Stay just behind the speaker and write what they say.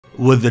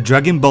With the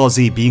Dragon Ball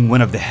Z being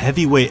one of the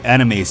heavyweight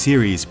anime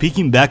series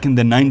peaking back in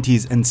the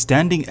 90s and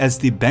standing as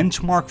the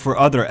benchmark for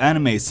other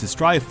animes to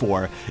strive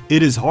for,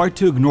 it is hard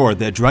to ignore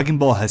that Dragon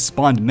Ball has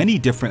spawned many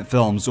different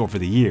films over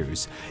the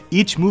years,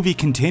 each movie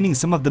containing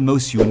some of the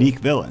most unique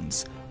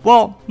villains.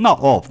 Well, not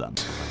all of them.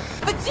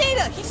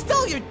 Vegeta, he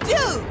stole your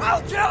dude!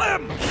 I'll kill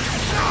him!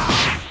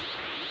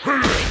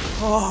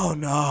 Oh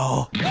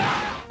no.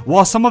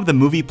 While some of the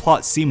movie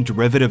plots seem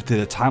derivative to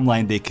the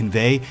timeline they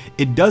convey,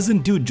 it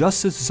doesn't do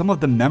justice to some of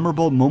the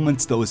memorable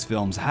moments those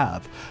films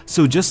have.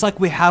 So just like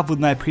we have with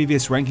my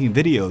previous ranking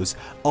videos,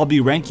 I'll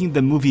be ranking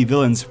the movie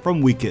villains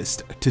from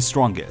weakest to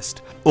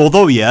strongest.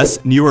 Although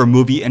yes, newer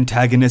movie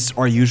antagonists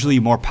are usually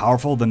more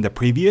powerful than the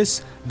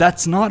previous,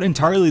 that's not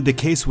entirely the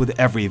case with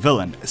every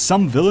villain.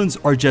 Some villains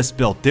are just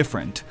built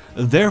different.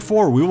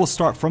 Therefore, we will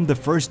start from the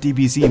first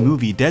DBZ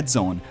movie, Dead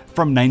Zone,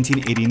 from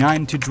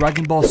 1989 to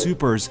Dragon Ball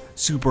Super's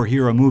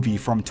superhero movie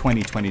from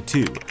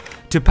 2022.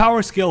 To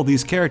power scale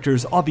these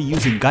characters, I'll be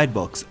using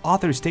guidebooks,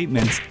 author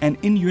statements, and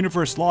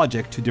in-universe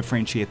logic to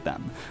differentiate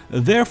them.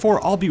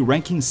 Therefore, I'll be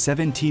ranking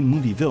 17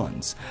 movie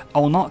villains. I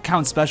will not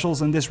count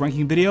specials in this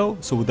ranking video,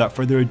 so without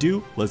further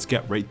ado, let's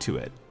get right to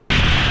it.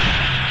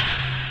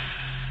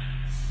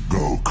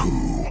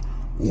 Goku,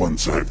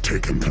 once I've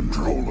taken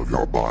control of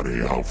your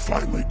body, I'll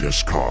finally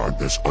discard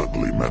this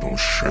ugly metal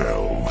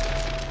shell.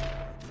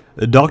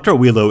 Dr.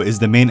 Wheelo is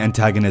the main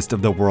antagonist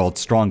of the world's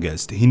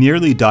strongest. He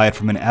nearly died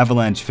from an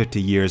avalanche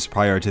 50 years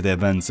prior to the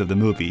events of the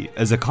movie.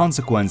 As a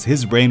consequence,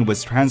 his brain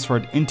was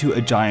transferred into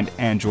a giant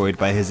android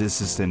by his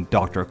assistant,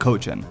 Dr.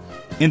 Kochan.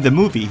 In the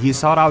movie, he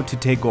sought out to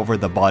take over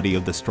the body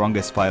of the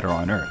strongest fighter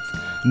on Earth.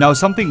 Now,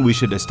 something we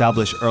should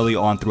establish early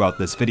on throughout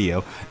this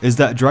video is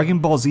that Dragon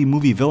Ball Z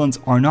movie villains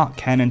are not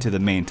canon to the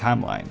main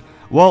timeline.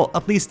 Well,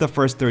 at least the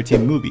first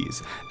 13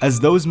 movies, as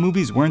those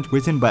movies weren't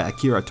written by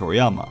Akira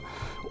Toriyama.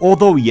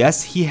 Although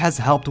yes, he has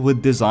helped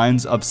with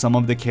designs of some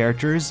of the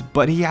characters,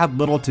 but he had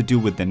little to do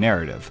with the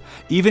narrative.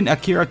 Even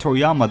Akira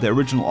Toriyama, the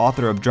original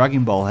author of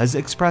Dragon Ball, has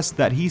expressed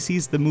that he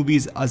sees the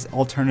movies as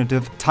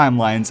alternative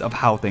timelines of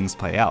how things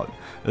play out.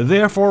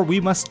 Therefore, we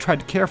must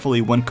tread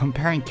carefully when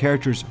comparing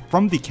characters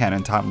from the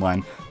canon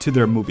timeline to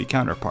their movie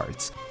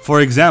counterparts.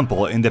 For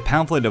example, in the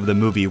pamphlet of the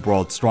movie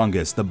World's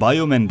Strongest, the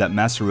biomen that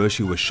Master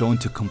Roshi was shown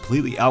to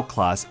completely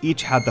outclass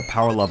each had the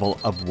power level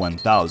of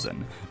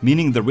 1000,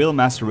 meaning the real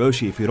Master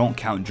Roshi, if you don't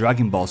count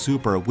Dragon Ball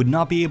Super, would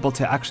not be able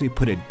to actually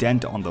put a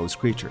dent on those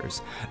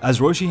creatures, as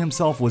Roshi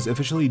himself was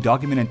officially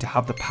documented to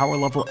have the power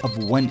level of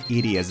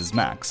 180 as his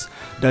max.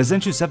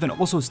 Daizenshuu 7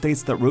 also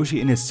states that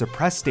Roshi in his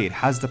suppressed state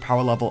has the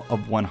power level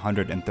of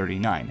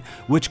 139,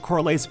 which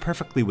correlates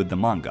perfectly with the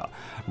manga.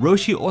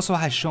 Roshi also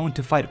has shown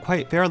to fight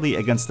quite fairly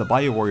against the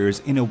Bio Warriors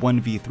in a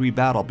 1v3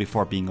 battle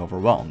before being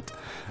overwhelmed.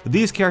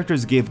 These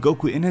characters gave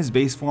Goku in his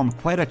base form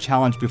quite a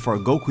challenge before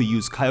Goku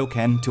used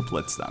Kaioken to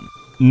blitz them.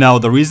 Now,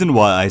 the reason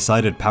why I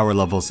cited power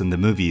levels in the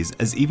movies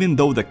is even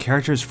though the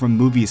characters from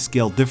movies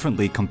scale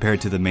differently compared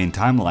to the main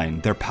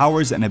timeline, their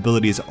powers and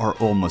abilities are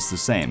almost the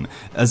same,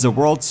 as the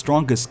world's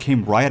strongest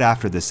came right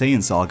after the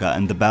Saiyan saga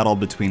and the battle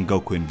between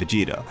Goku and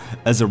Vegeta.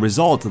 As a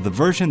result, the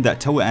version that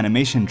Toei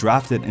Animation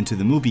drafted into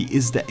the movie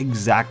is the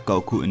exact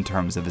Goku in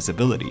terms of his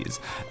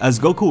abilities, as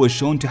Goku was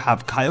shown to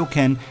have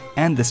Kaioken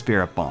and the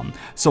Spirit Bomb,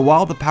 so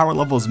while the power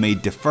levels may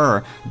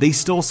differ, they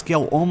still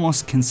scale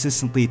almost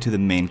consistently to the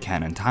main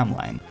canon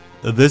timeline.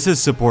 This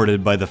is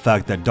supported by the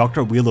fact that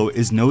Dr. Wheelo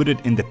is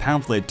noted in the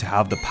pamphlet to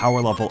have the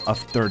power level of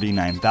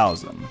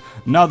 39,000.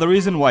 Now, the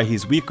reason why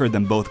he's weaker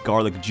than both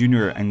Garlic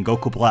Jr. and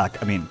Goku Black,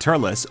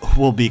 Turles,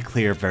 will be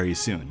clear very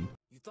soon.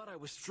 You thought I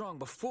was strong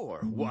before.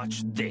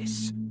 Watch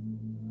this.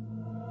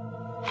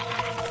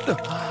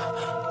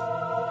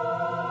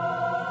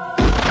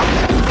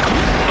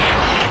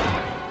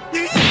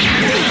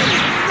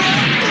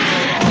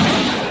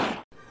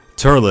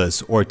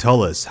 Turles, or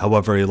Tullus,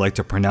 however you like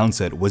to pronounce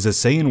it, was a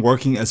Saiyan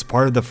working as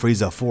part of the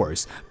Frieza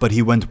Force, but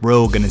he went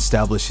rogue and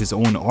established his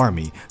own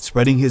army,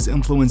 spreading his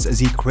influence as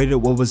he created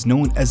what was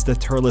known as the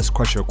Turles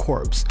Crusher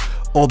Corps.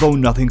 Although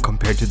nothing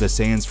compared to the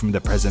Saiyans from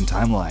the present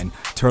timeline,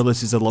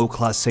 Turles is a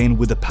low-class Saiyan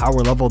with a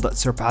power level that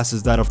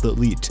surpasses that of the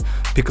elite.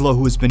 Piccolo,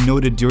 who has been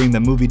noted during the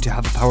movie to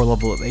have a power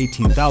level of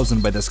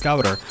 18,000 by the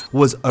Scouter,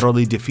 was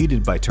utterly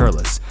defeated by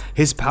Turles.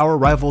 His power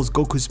rivals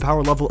Goku's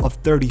power level of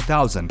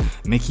 30,000,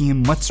 making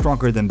him much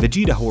stronger than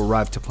Vegeta, who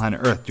arrived to planet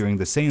Earth during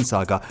the Saiyan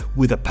saga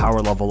with a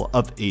power level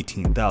of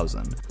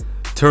 18,000.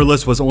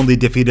 Turles was only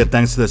defeated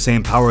thanks to the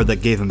same power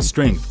that gave him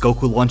strength.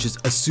 Goku launches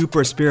a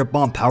super spirit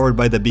bomb powered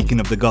by the beacon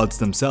of the gods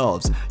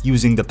themselves,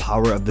 using the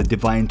power of the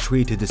divine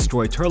tree to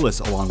destroy Turles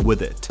along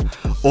with it.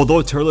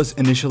 Although Turles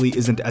initially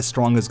isn't as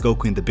strong as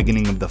Goku in the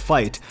beginning of the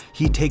fight,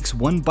 he takes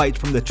one bite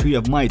from the Tree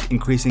of Might,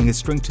 increasing his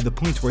strength to the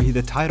point where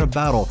the tide of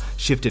battle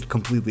shifted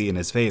completely in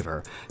his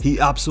favor. He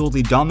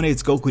absolutely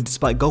dominates Goku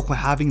despite Goku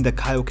having the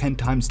Kaioken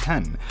times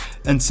 10.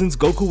 And since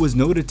Goku was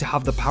noted to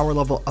have the power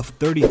level of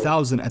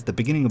 30,000 at the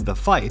beginning of the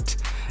fight,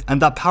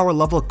 and that power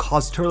level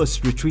caused Turles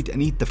to retreat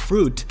and eat the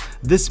fruit,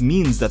 this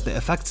means that the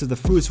effects of the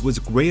fruits was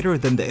greater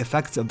than the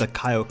effects of the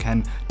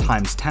Kaioken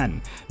times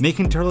 10,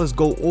 making Turles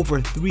go over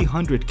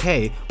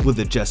 300k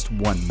with just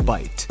one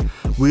bite.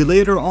 We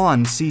later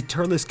on see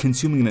Turles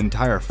consuming an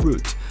entire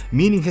fruit,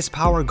 meaning his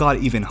power got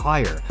even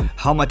higher.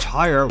 How much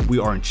higher, we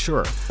aren't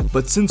sure,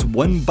 but since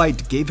one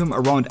bite gave him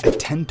around a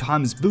 10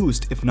 times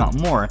boost, if not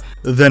more,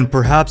 then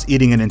perhaps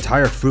eating an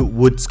entire fruit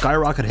would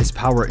skyrocket his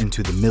power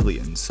into the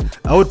millions.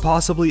 I would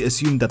possibly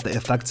assume that the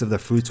effects of the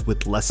fruits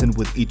would lessen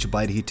with each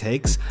bite he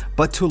takes,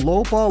 but to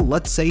lowball,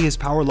 let's say his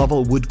power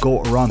level would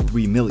go around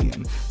 3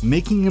 million,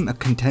 making him a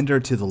contender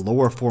to the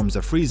lower forms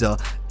of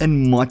Frieza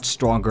and much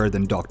stronger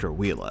than Dr.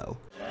 Wheelo.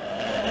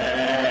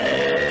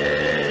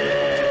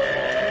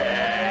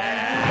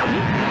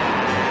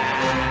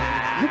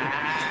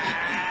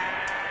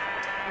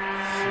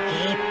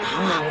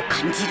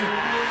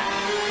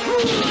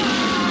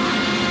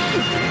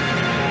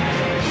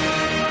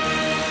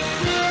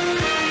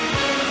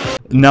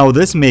 Now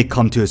this may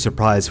come to a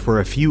surprise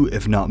for a few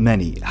if not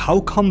many. How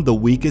come the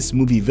weakest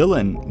movie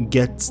villain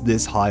gets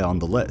this high on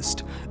the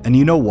list? And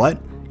you know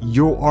what?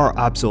 You are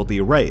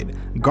absolutely right.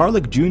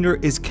 Garlic Jr.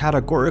 is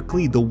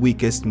categorically the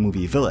weakest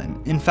movie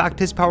villain. In fact,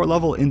 his power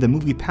level in the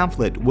movie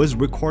pamphlet was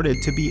recorded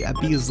to be a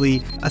measly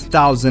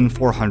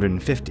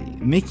 1450,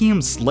 making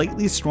him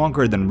slightly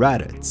stronger than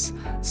Raditz.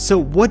 So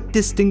what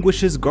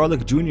distinguishes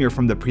Garlic Jr.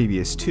 from the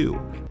previous two?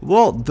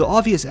 Well, the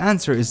obvious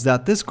answer is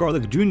that this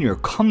Garlic Jr.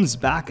 comes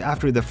back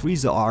after the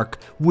Frieza arc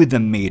with a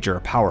major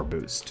power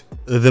boost.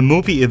 The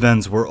movie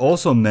events were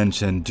also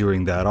mentioned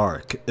during that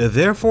arc.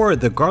 Therefore,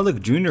 the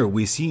Garlic Jr.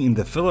 we see in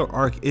the filler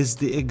arc is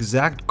the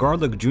exact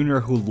Garlic Jr.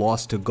 who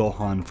lost to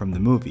Gohan from the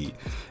movie.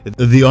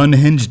 The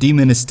unhinged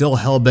demon is still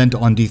hell-bent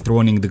on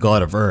dethroning the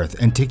God of Earth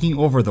and taking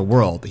over the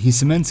world. He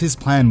cements his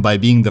plan by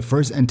being the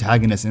first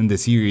antagonist in the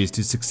series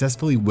to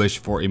successfully wish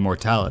for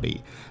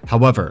immortality.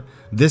 However,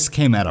 this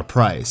came at a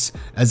price,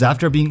 as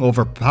after being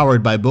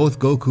overpowered by both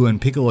Goku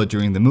and Piccolo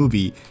during the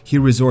movie, he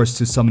resorts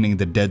to summoning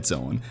the Dead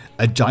Zone,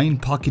 a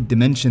giant pocket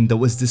dimension that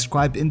was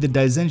described in the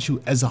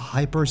Daizenshu as a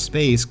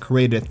hyperspace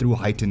created through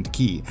heightened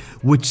ki,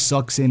 which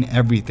sucks in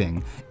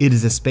everything. It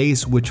is a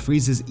space which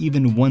freezes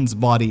even one's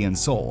body and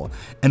soul,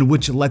 and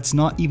which lets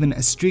not even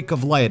a streak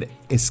of light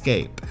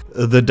escape.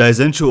 The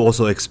Daizenshu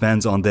also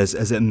expands on this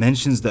as it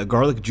mentions that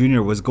Garlic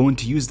Jr. was going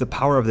to use the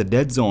power of the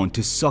Dead Zone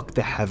to suck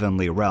the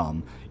heavenly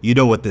realm. You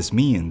know what this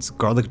means.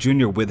 Garlic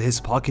Jr. with his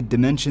pocket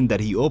dimension that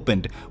he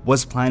opened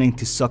was planning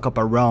to suck up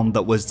a realm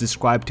that was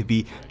described to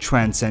be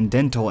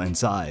transcendental in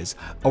size,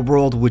 a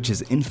world which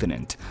is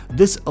infinite.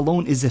 This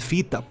alone is a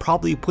feat that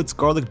probably puts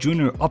Garlic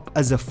Jr. up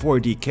as a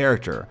 4D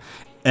character,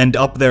 and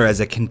up there as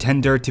a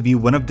contender to be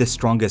one of the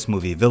strongest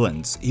movie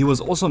villains. He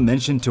was also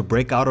mentioned to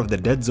break out of the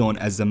Dead Zone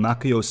as the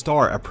Makio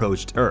star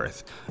approached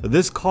Earth.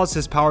 This caused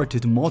his power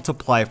to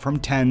multiply from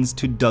tens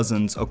to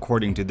dozens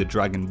according to the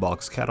Dragon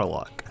Box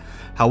catalog.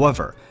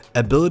 However,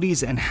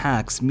 abilities and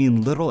hacks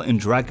mean little in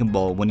Dragon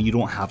Ball when you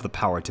don't have the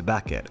power to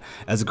back it,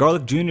 as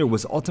Garlic Jr.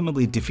 was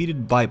ultimately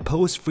defeated by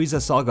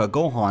post-Frieza Saga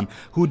Gohan,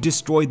 who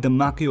destroyed the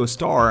Makio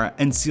star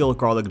and sealed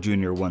Garlic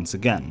Jr. once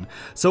again.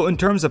 So in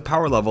terms of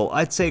power level,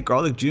 I'd say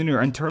Garlic Jr.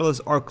 and Turles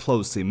are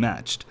closely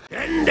matched.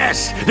 In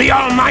this, the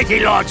almighty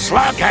Lord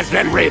Slug has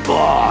been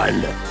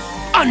reborn!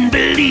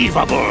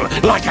 Unbelievable!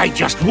 Like I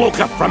just woke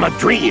up from a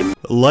dream!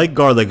 Like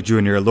Garlic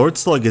Jr., Lord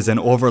Slug is an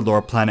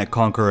overlord planet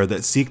conqueror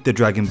that seeks the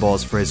Dragon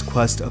Balls for his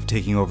quest of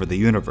taking over the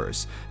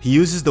universe. He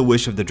uses the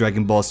wish of the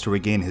Dragon Balls to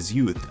regain his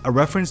youth, a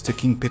reference to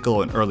King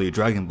Piccolo in early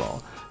Dragon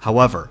Ball.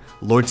 However,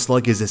 Lord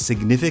Slug is a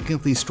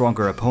significantly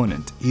stronger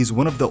opponent. He's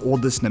one of the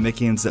oldest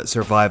Namekians that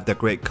survived the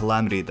great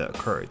calamity that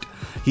occurred.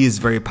 He is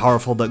very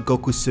powerful that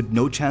Goku stood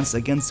no chance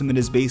against him in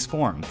his base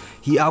form.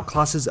 He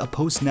outclasses a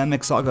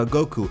post-Namek Saga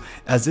Goku,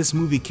 as this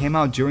movie came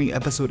out during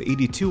episode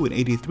 82 and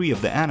 83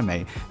 of the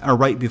anime, and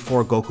right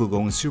before Goku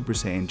going Super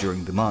Saiyan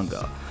during the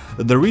manga.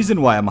 The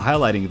reason why I'm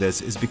highlighting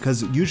this is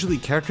because usually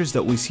characters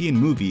that we see in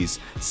movies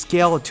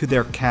scale to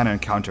their canon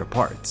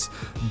counterparts.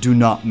 Do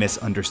not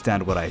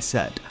misunderstand what I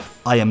said.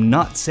 I am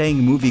not saying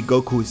movie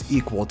Goku is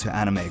equal to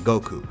anime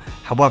Goku.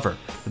 However,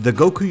 the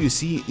Goku you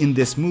see in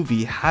this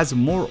movie has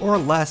more or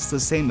less the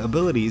same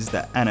abilities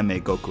that anime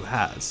Goku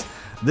has.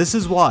 This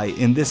is why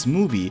in this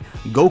movie,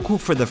 Goku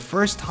for the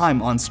first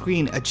time on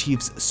screen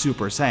achieves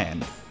Super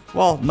Saiyan.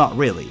 Well, not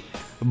really.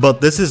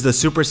 But this is the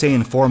Super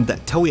Saiyan form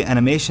that Toei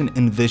Animation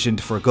envisioned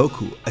for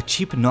Goku, a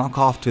cheap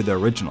knockoff to the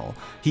original.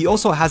 He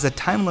also has a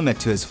time limit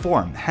to his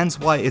form, hence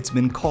why it's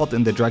been called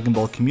in the Dragon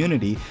Ball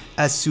community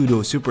as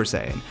Pseudo Super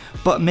Saiyan.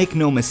 But make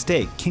no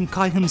mistake, King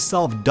Kai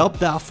himself dubbed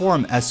that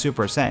form as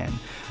Super Saiyan.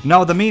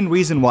 Now the main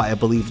reason why I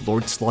believe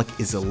Lord Slug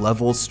is a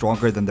level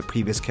stronger than the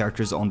previous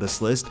characters on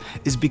this list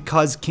is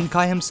because King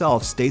Kai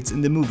himself states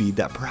in the movie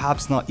that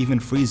perhaps not even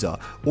Frieza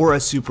or a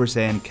Super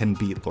Saiyan can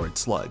beat Lord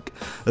Slug.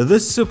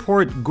 This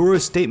supports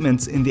Guru's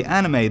statements in the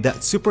anime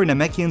that Super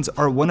Namekians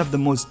are one of the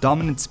most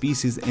dominant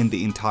species in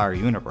the entire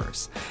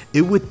universe.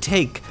 It would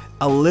take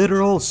a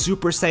literal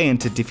Super Saiyan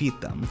to defeat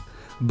them.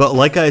 But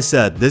like I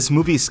said, this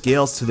movie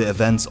scales to the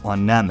events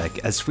on Namek,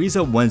 as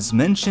Frieza was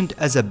mentioned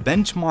as a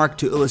benchmark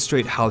to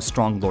illustrate how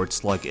strong Lord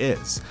Slug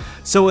is.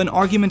 So an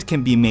argument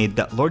can be made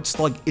that Lord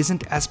Slug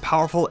isn't as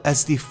powerful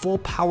as the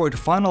full-powered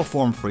final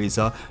form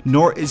Frieza,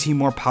 nor is he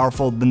more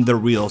powerful than the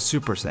real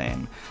Super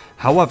Saiyan.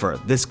 However,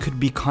 this could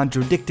be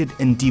contradicted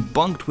and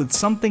debunked with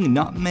something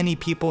not many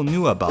people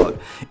knew about.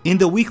 In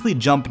the Weekly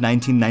Jump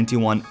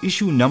 1991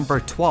 issue number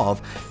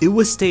 12, it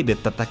was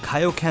stated that the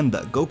Kaioken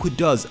that Goku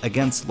does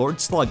against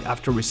Lord Slug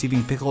after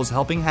receiving Piccolo's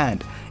helping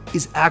hand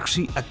is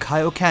actually a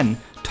Kaioken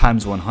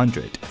times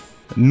 100.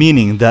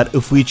 Meaning that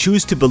if we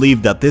choose to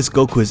believe that this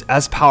Goku is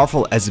as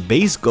powerful as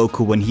base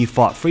Goku when he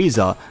fought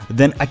Frieza,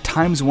 then a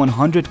times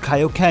 100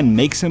 Kaioken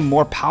makes him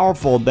more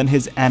powerful than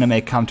his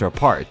anime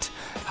counterpart.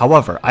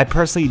 However, I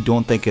personally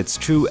don't think it's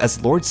true,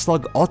 as Lord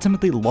Slug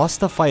ultimately lost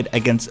the fight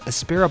against a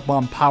Spirit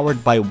Bomb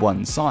powered by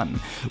one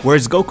sun,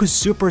 whereas Goku's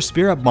Super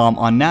Spirit Bomb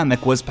on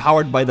Namek was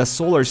powered by the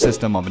solar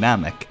system of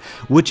Namek,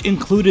 which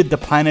included the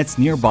planets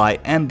nearby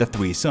and the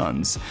three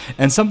suns.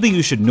 And something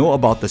you should know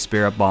about the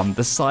Spirit Bomb: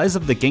 the size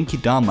of the Genki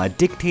Dama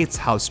dictates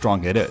how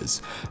strong it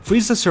is.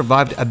 Frieza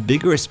survived a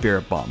bigger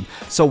Spirit Bomb,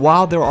 so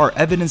while there are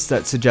evidence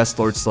that suggests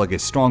Lord Slug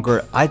is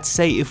stronger, I'd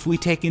say if we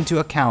take into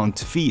account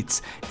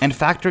feats and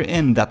factor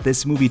in that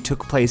this movie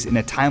took place in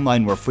a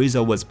timeline where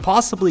Frieza was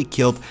possibly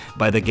killed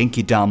by the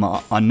Genki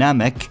Dama on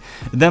Namek,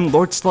 then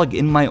Lord Slug,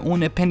 in my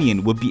own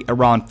opinion, would be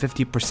around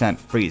 50%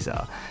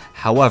 Frieza.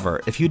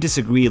 However, if you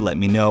disagree, let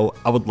me know.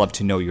 I would love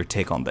to know your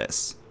take on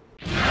this.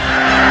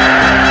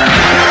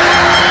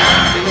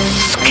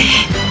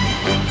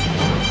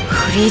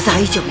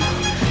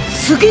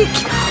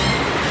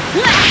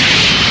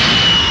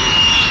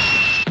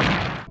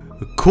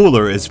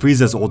 Cooler is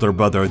Frieza's older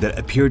brother that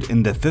appeared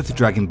in the 5th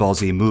Dragon Ball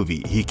Z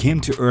movie. He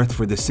came to Earth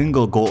for the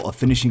single goal of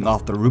finishing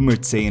off the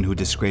rumored Saiyan who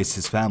disgraced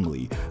his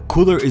family.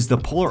 Cooler is the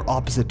polar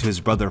opposite to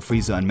his brother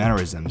Frieza in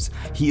mannerisms.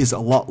 He is a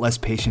lot less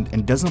patient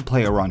and doesn't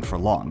play around for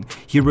long.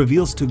 He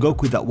reveals to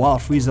Goku that while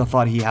Frieza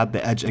thought he had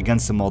the edge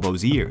against him all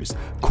those years,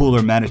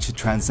 Cooler managed to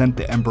transcend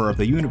the Emperor of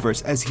the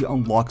Universe as he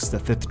unlocks the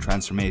 5th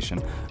transformation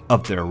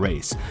of their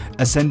race,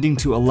 ascending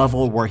to a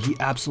level where he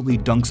absolutely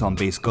dunks on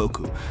base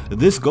Goku.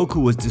 This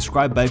Goku was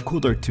described by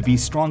Cooler to be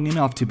strong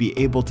enough to be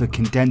able to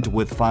contend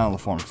with final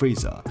form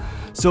Frieza.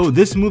 So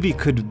this movie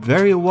could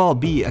very well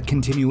be a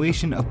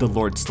continuation of the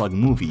Lord Slug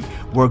movie,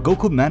 where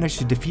Goku managed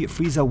to defeat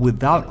Frieza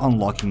without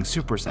unlocking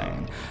Super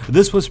Saiyan.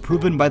 This was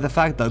proven by the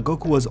fact that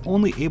Goku was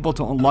only able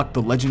to unlock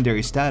the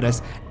legendary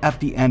status at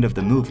the end of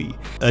the movie.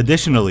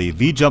 Additionally,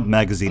 V-Jump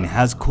magazine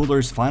has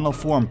Cooler's final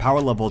form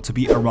power level to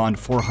be around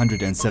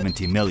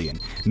 470 million,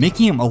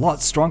 making him a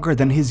lot stronger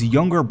than his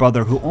younger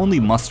brother, who only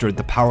mustered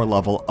the power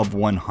level of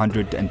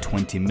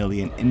 120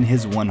 million in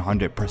his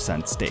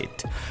 100%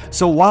 state.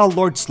 So while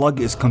Lord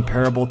Slug is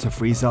comparable to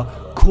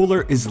Frieza,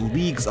 Cooler is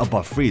leagues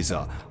above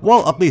Frieza.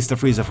 Well, at least the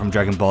Frieza from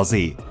Dragon Ball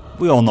Z.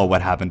 We all know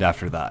what happened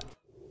after that.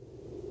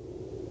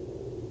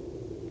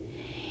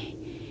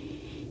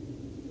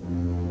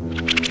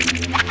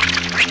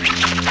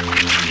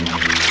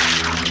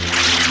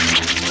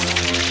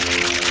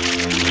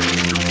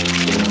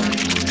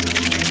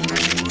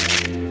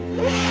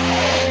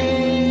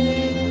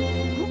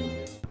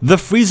 The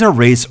Frieza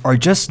race are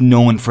just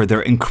known for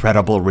their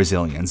incredible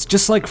resilience.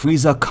 Just like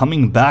Frieza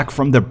coming back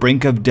from the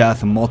brink of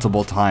death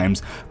multiple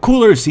times,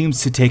 Cooler seems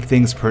to take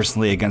things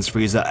personally against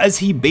Frieza, as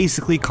he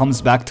basically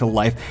comes back to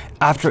life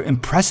after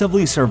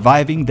impressively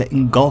surviving the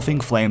engulfing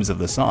flames of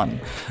the sun.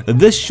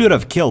 This should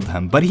have killed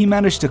him, but he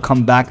managed to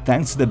come back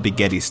thanks to the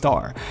Big Eddy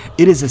Star.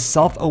 It is a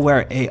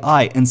self-aware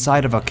AI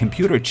inside of a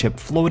computer chip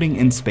floating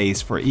in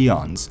space for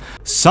eons.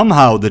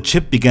 Somehow, the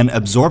chip began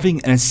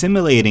absorbing and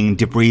assimilating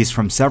debris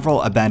from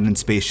several abandoned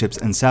spaceships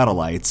and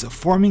satellites,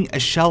 forming a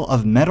shell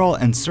of metal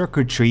and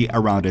circuitry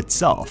around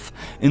itself.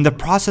 In the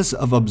process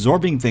of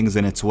absorbing things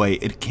in its way,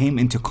 it came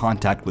into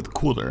contact with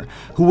Cooler,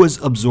 who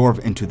was absorbed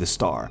into the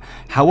star.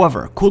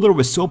 However, Cooler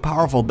was so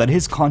powerful that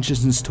his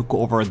consciousness took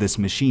over this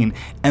machine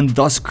and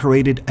thus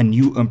created a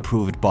new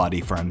improved body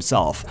for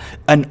himself,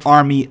 an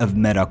army of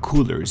Meta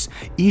Coolers,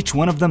 each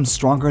one of them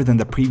stronger than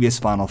the previous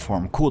final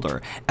form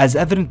Cooler, as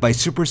evident by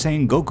Super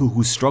Saiyan Goku,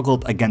 who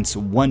struggled against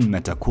one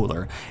Meta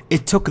Cooler.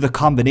 It took the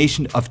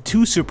combination of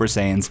two Super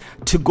Saiyans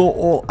to go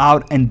all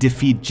out and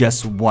defeat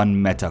just one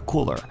Meta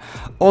Cooler.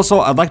 Also,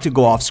 I'd like to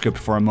go off script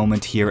for a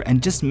moment here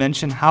and just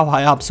mention how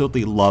I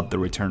absolutely love the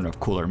Return of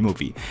Cooler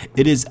movie.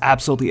 It is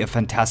absolutely a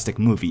fantastic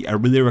movie. I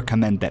really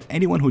recommend that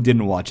anyone who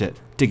didn't watch it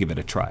to give it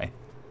a try.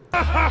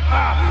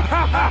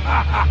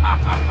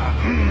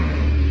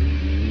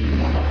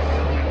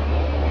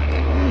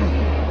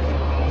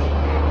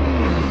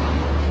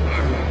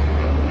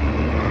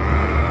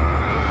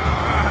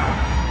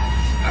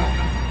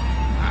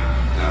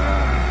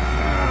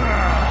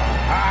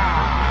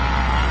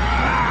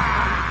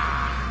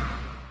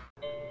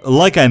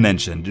 Like I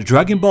mentioned,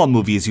 Dragon Ball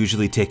movies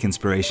usually take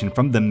inspiration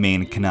from the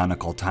main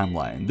canonical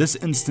timeline. This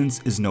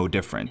instance is no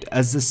different,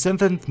 as the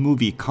 7th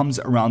movie comes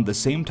around the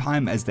same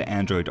time as the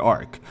android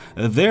arc.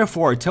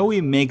 Therefore,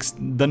 Toei makes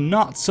the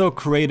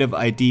not-so-creative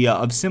idea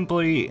of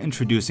simply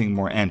introducing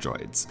more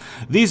androids.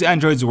 These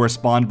androids were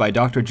spawned by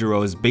Dr.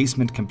 Jiro's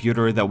basement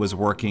computer that was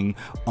working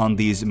on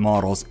these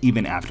models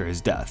even after his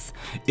death.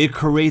 It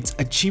creates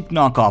a cheap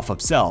knockoff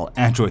of Cell,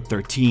 Android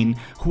 13,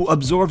 who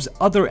absorbs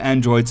other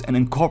androids and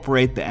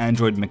incorporate the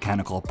android mechanical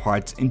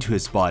parts into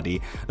his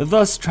body,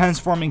 thus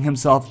transforming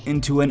himself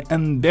into an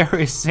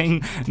embarrassing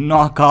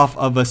knockoff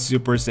of a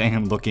Super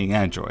Saiyan looking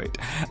android.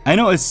 I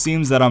know it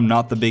seems that I'm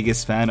not the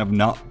biggest fan of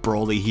Not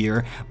Broly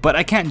here, but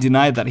I can't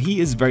deny that he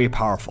is very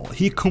powerful.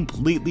 He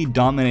completely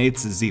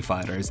dominates Z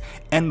fighters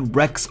and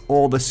wrecks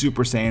all the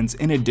Super Saiyans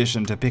in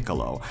addition to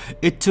Piccolo.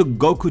 It took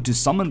Goku to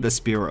summon the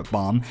Spirit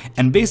Bomb,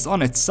 and based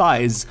on its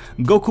size,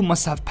 Goku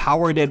must have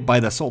powered it by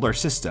the solar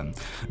system.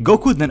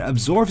 Goku then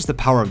absorbs the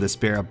power of the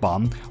Spirit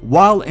Bomb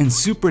while in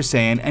Super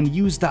Saiyan and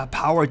use that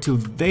power to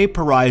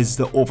vaporize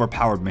the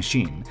overpowered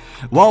machine.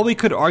 While we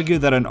could argue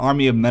that an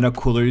army of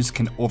meta-coolers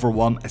can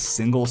overwhelm a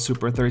single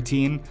Super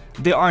 13,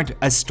 they aren't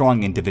as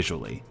strong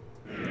individually.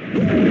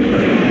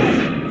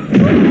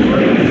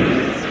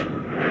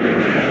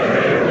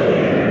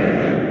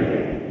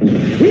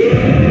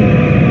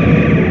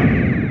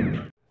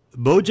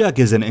 Bojack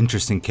is an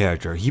interesting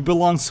character. He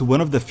belongs to one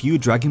of the few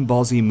Dragon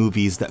Ball Z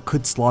movies that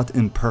could slot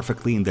in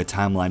perfectly in the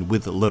timeline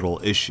with little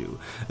issue.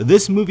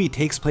 This movie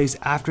takes place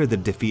after the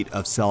defeat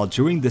of Cell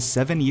during the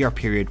 7-year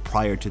period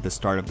prior to the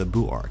start of the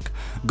Buu arc.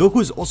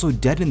 Goku is also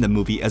dead in the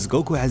movie, as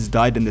Goku has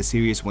died in the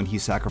series when he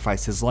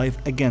sacrificed his life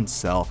against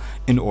Cell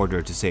in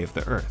order to save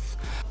the Earth.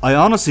 I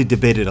honestly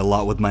debated a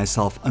lot with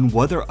myself on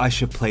whether I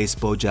should place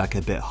Bojack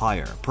a bit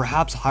higher,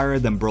 perhaps higher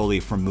than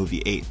Broly from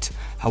movie 8.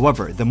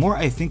 However, the more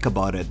I think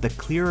about it, the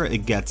clearer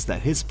it gets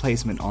that his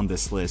placement on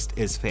this list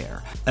is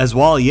fair. As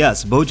while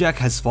yes, Bojack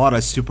has fought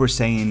a Super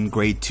Saiyan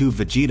Grade 2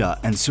 Vegeta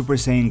and Super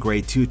Saiyan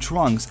Grade 2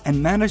 Trunks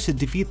and managed to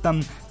defeat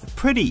them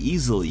pretty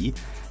easily,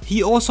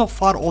 he also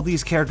fought all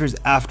these characters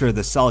after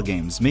the Cell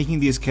games, making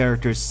these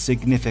characters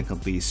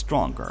significantly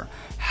stronger.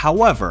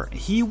 However,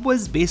 he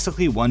was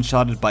basically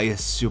one-shotted by a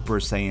Super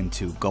Saiyan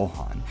 2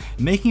 Gohan,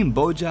 making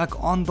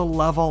Bojack on the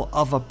level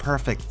of a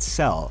perfect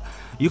Cell.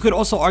 You could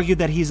also argue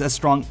that he's as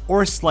strong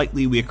or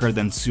slightly weaker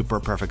than Super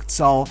Perfect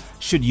Cell,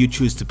 should you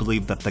choose to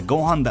believe that the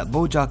Gohan that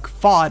Bojack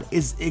fought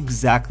is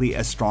exactly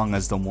as strong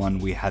as the one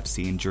we have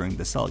seen during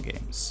the Cell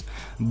games.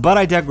 But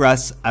I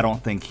digress, I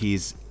don't think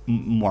he's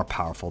more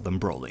powerful than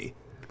Broly.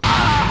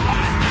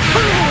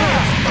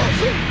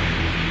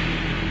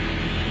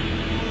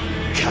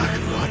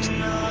 Kakarot,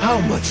 how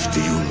much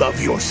do you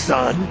love your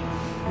son?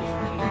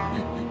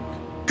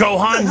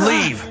 Gohan,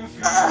 leave!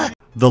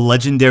 The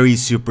legendary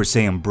Super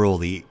Saiyan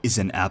Broly is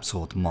an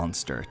absolute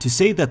monster. To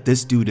say that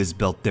this dude is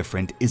built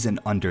different is an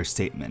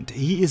understatement.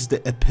 He is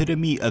the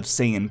epitome of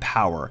Saiyan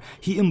power.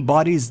 He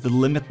embodies the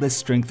limitless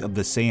strength of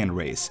the Saiyan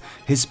race.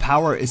 His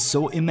power is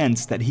so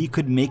immense that he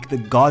could make the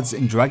gods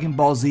in Dragon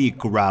Ball Z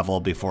grovel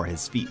before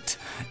his feet.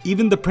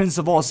 Even the Prince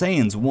of all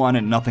Saiyans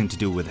wanted nothing to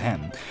do with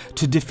him.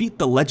 To defeat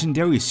the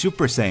legendary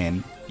Super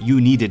Saiyan,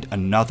 you needed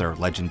another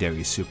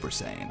legendary Super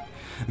Saiyan.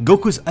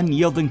 Goku's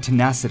unyielding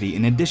tenacity,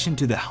 in addition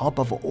to the help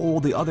of all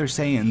the other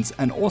Saiyans,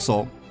 and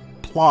also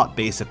plot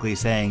basically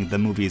saying the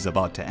movie is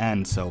about to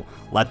end, so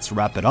let's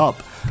wrap it up,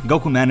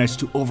 Goku managed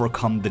to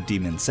overcome the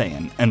Demon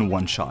Saiyan and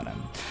one-shot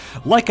him.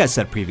 Like I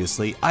said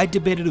previously, I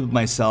debated with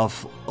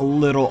myself a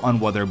little on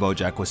whether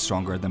Bojack was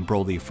stronger than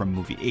Broly from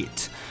movie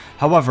 8.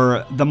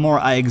 However, the more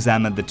I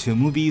examine the two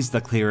movies, the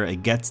clearer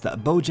it gets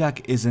that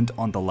Bojack isn't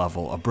on the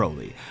level of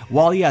Broly.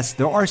 While yes,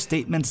 there are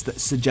statements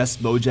that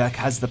suggest Bojack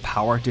has the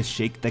power to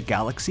shake the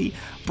galaxy,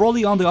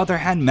 Broly on the other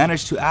hand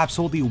managed to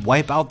absolutely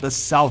wipe out the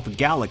South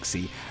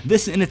Galaxy.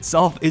 This in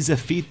itself is a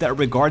feat that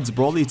regards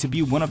Broly to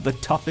be one of the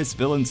toughest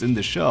villains in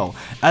the show,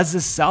 as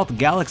the South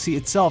Galaxy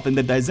itself in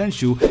the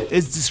Daizenshu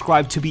is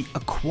described to be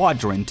a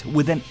quadrant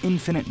with an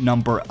infinite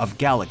number of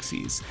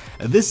galaxies.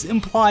 This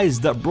implies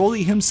that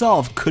Broly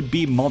himself could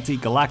be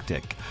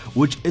multi-galactic,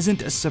 which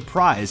isn't a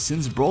surprise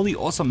since Broly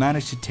also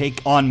managed to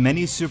take on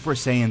many Super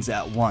Saiyans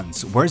at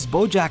once, whereas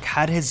Bojack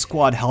had his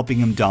squad helping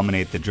him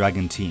dominate the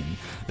Dragon Team.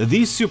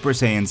 These Super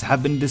Saiyans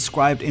have been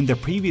described in the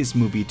previous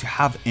movie to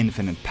have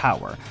infinite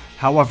power.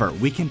 However,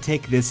 we can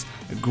take this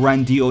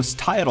grandiose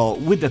title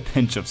with a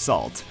pinch of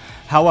salt.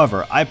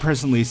 However, I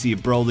personally see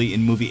Broly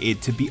in movie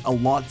 8 to be a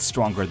lot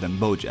stronger than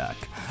Bojack.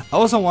 I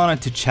also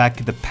wanted to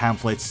check the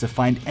pamphlets to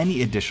find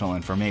any additional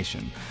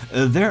information.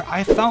 There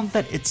I found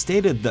that it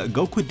stated that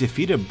Goku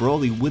defeated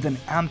Broly with an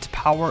amped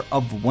power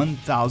of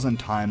 1000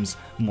 times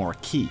more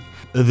ki.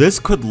 This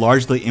could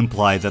largely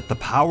imply that the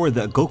power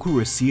that Goku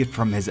received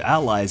from his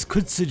allies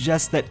could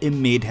suggest that it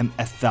made him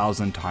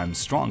 1,000 times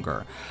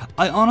stronger.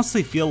 I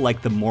honestly feel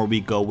like the more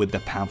we go with the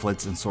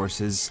pamphlets and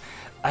sources,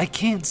 I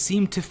can't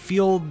seem to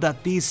feel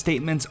that these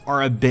statements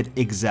are a bit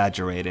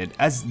exaggerated,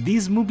 as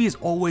these movies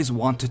always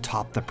want to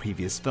top the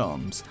previous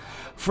films.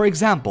 For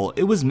example,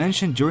 it was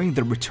mentioned during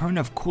the Return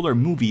of Cooler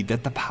movie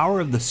that the power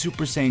of the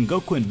Super Saiyan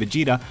Goku and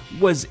Vegeta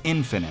was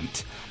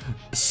infinite.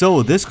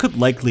 So this could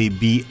likely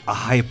be a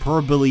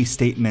hyperbole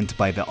statement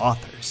by the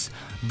authors.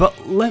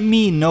 But let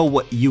me know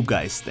what you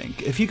guys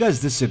think. If you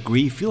guys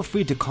disagree, feel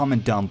free to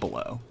comment down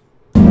below.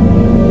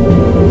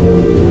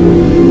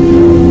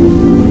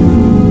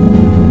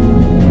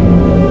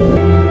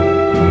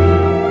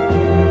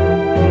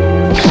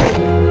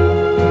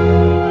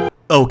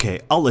 Okay,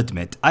 I'll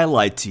admit, I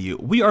lied to you.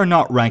 We are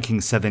not ranking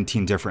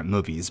 17 different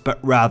movies, but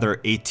rather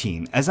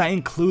 18, as I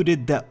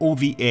included the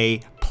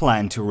OVA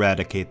Plan to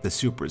Eradicate the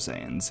Super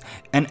Saiyans,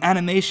 an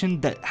animation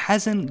that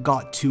hasn't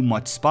got too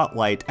much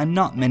spotlight and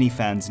not many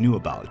fans knew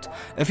about.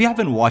 If you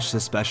haven't watched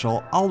the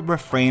special, I'll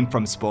refrain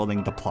from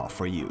spoiling the plot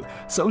for you,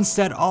 so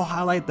instead I'll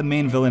highlight the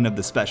main villain of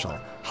the special,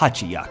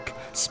 Hachiyak.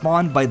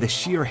 Spawned by the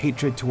sheer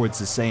hatred towards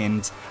the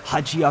Saiyans,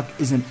 Hachiyak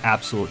is an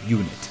absolute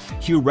unit.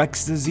 He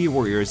wrecks the Z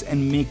Warriors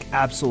and make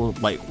absolute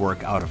light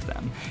work out of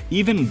them.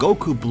 Even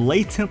Goku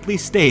blatantly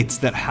states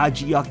that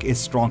Hachiyak is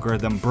stronger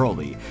than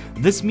Broly.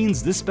 This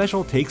means this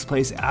special takes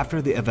place after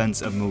the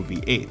events of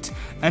movie 8.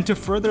 And to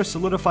further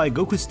solidify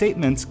Goku's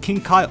statements, King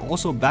Kai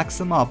also backs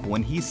him up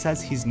when he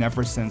says he's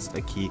never sensed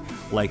a ki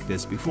like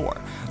this before,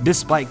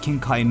 despite King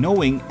Kai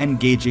knowing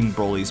and gauging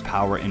Broly's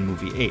power in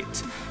movie 8.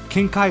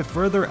 King Kai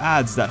further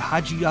adds that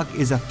Hachiyak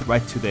is a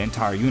threat to the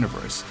entire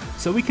universe,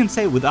 so we can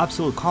say with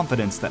absolute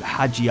confidence that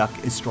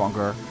Hachiyak is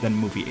stronger than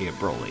movie 8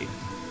 Broly.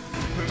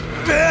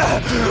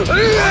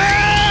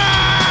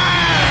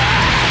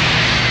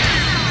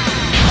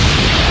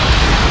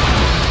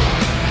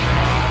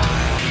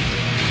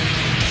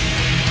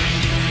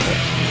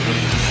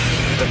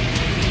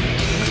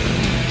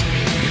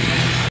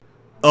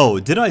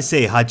 Oh, did I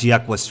say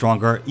Hachiyak was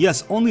stronger?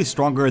 Yes, only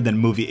stronger than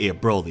movie 8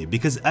 Broly,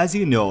 because as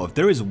you know, if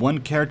there is one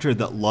character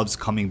that loves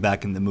coming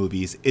back in the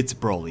movies, it's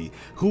Broly,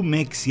 who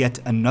makes yet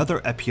another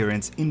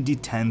appearance in the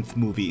 10th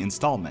movie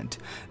installment.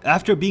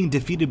 After being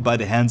defeated by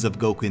the hands of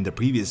Goku in the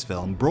previous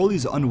film,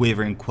 Broly's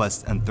unwavering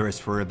quest and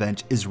thirst for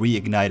revenge is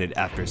reignited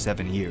after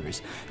 7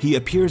 years. He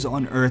appears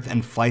on Earth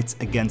and fights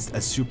against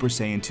a Super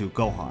Saiyan 2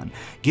 Gohan,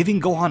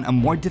 giving Gohan a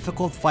more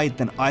difficult fight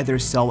than either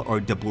Cell or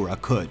Dabura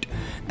could.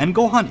 And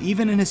Gohan,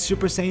 even in his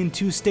Super Saiyan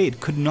 2 state,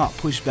 could not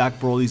push back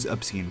Broly's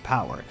obscene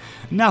power.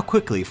 Now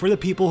quickly, for the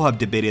people who have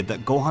debated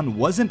that Gohan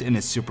wasn't in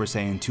his Super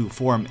Saiyan 2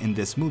 form in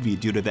this movie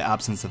due to the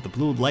absence of the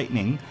blue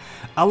lightning,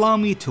 allow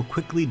me to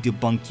quickly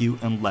debunk you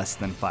in less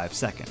than 5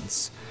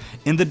 seconds.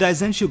 In the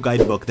Daizenshu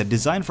guidebook, the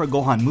design for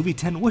Gohan movie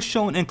 10 was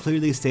shown and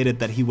clearly stated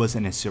that he was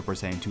in his Super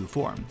Saiyan 2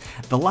 form.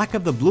 The lack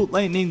of the blue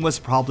lightning was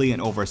probably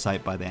an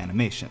oversight by the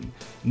animation.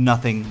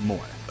 Nothing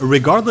more.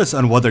 Regardless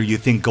on whether you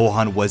think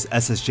Gohan was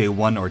SSJ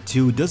 1 or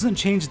 2 doesn't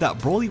change that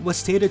Broly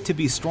was stated to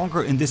be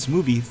stronger in this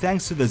movie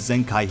thanks to the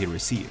Zenkai he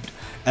received.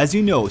 As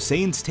you know,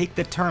 Saiyans take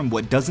the term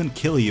 "what doesn't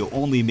kill you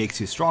only makes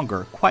you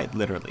stronger" quite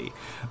literally.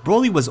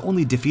 Broly was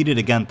only defeated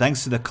again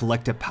thanks to the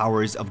collective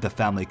powers of the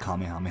family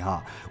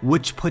Kamehameha,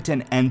 which put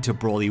an end to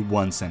Broly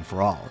once and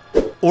for all.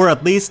 Or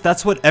at least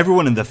that's what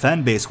everyone in the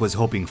fanbase was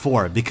hoping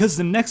for, because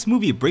the next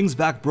movie brings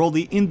back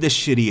Broly in the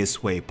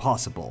shittiest way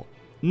possible.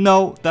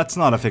 No, that's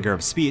not a figure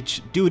of speech,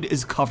 dude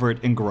is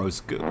covered in gross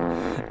goo.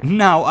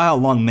 Now, I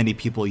along many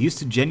people used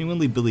to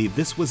genuinely believe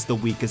this was the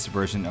weakest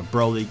version of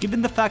Broly,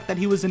 given the fact that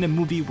he was in a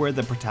movie where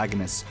the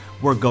protagonists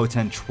were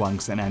Goten,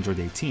 Trunks, and Android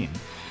 18.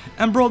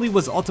 And Broly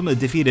was ultimately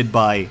defeated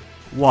by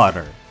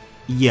water.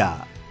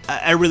 Yeah,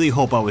 I really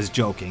hope I was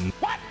joking.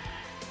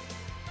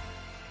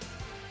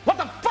 What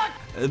the fuck?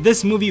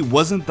 This movie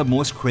wasn't the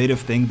most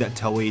creative thing that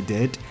Toei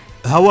did.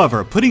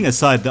 However, putting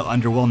aside the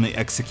underwhelming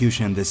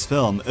execution in this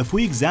film, if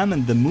we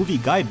examine the movie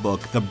guidebook,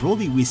 the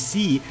Broly we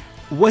see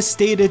was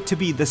stated to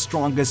be the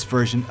strongest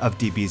version of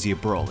DBZ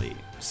Broly.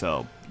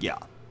 So, yeah.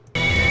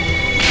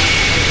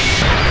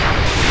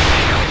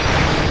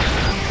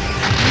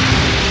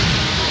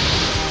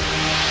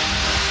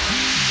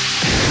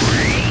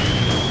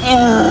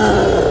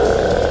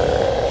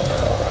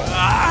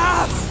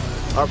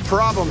 Our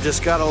problem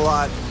just got a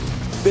lot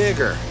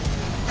bigger.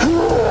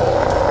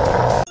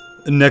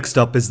 Next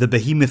up is the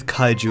behemoth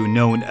kaiju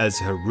known as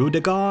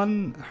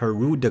HIrudegarn?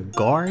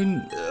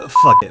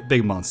 Fuck it,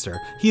 big monster.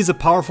 He is a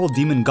powerful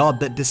demon god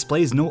that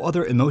displays no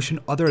other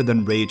emotion other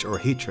than rage or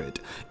hatred.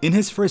 In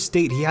his first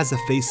state, he has a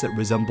face that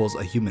resembles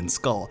a human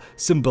skull,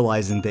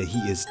 symbolizing that he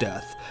is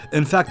death.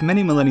 In fact,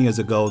 many millennia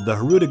ago, the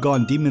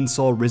HIrudegarn demon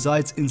soul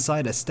resides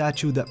inside a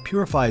statue that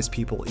purifies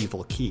people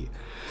evil ki,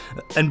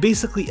 and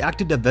basically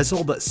acted a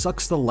vessel that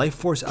sucks the life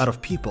force out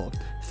of people.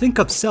 Think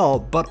of Cell,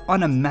 but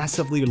on a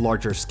massively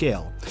larger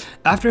scale.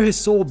 After his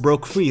soul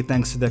broke free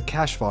thanks to the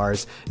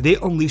Kashvars, they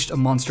unleashed a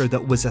monster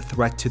that was a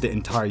threat to the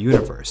entire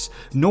universe.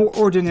 No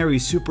ordinary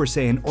Super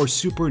Saiyan or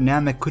Super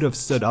Namek could have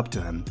stood up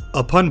to him.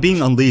 Upon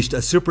being unleashed,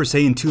 a Super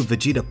Saiyan 2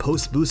 Vegeta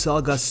post-Buu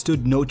Saga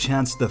stood no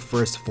chance to the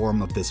first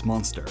form of this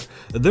monster.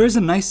 There is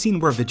a nice scene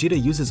where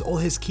Vegeta uses all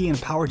his ki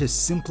and power to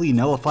simply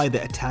nullify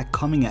the attack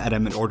coming at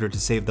him in order to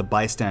save the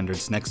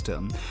bystanders next to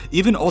him.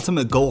 Even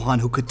Ultimate Gohan,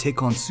 who could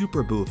take on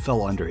Super Buu,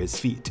 fell under his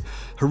feet.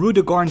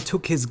 HIrudegarn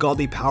took his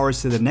godly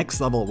powers to the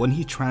next level when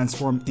he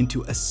transformed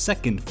into a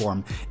second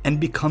form and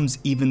becomes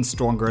even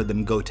stronger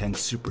than Gotenks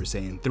Super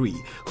Saiyan 3,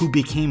 who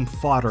became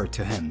fodder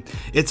to him.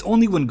 It's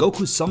only when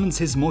Goku summons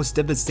his most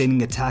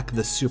devastating attack,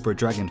 the Super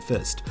Dragon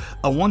Fist,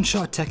 a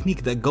one-shot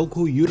technique that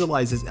Goku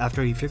utilizes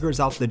after he figures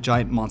out the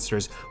giant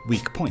monster's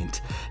weak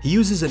point. He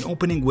uses an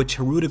opening which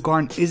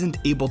HIrudegarn isn't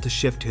able to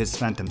shift to his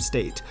phantom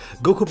state.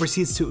 Goku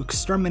proceeds to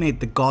exterminate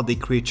the godly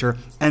creature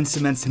and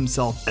cements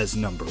himself as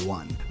number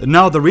 1.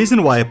 Now, the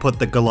reason why I put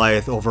the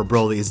Goliath over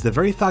Broly is the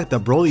very fact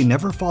that Broly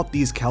never fought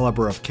these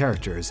caliber of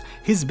characters.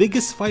 His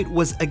biggest fight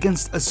was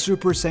against a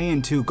Super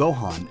Saiyan 2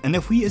 Gohan, and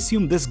if we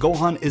assume this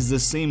Gohan is the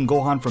same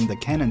Gohan from the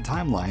canon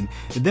timeline,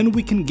 then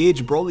we can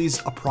gauge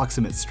Broly's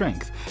approximate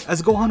strength,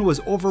 as Gohan was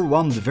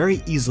overwhelmed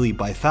very easily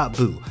by Fat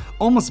Buu,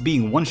 almost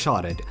being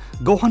one-shotted.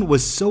 Gohan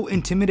was so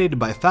intimidated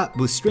by Fat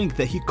Buu's strength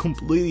that he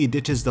completely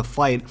ditches the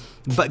fight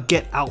but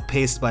get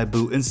outpaced by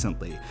Buu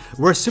instantly,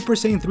 where Super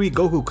Saiyan 3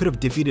 Goku could have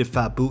defeated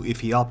Fat Buu if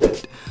he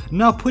opted.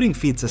 Now, putting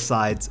feats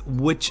aside,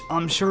 which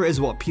I'm sure is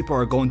what people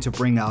are going to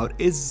bring out,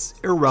 is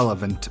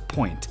irrelevant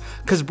point,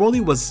 because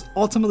Broly was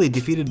ultimately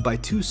defeated by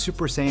 2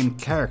 Super Saiyan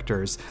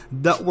characters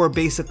that were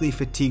basically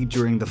fatigued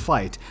during the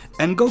fight,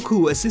 and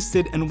Goku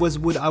assisted and was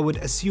what I would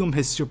assume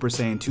his Super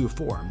Saiyan 2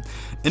 form.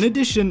 In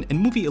addition, in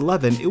movie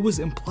 11, it was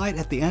implied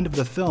at the end of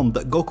the film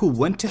that Goku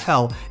went to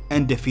Hell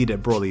and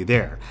defeated Broly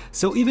there.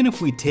 So even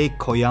if we take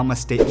Koyama's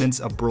statements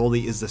of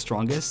Broly is the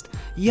strongest,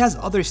 he has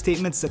other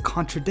statements that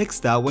contradicts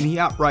that when he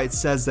outright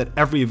says that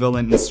every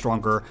villain is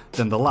stronger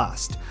than the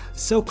last.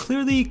 So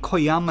clearly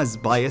Koyama's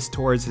biased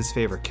towards his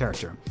favorite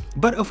character.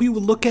 But if we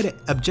look at it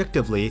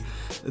objectively,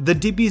 the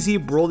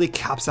DBZ Broly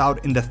caps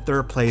out in the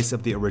 3rd place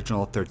of the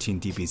original 13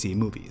 DBZ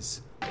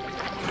movies.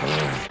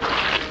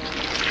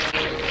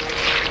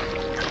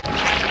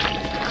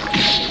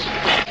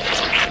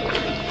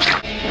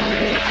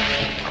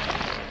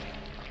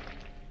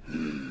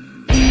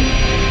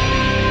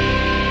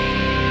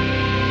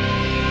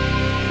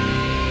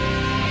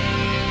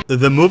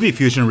 The movie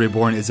Fusion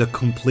Reborn is a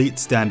complete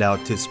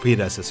standout to its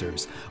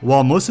predecessors.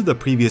 While most of the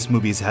previous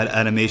movies had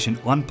animation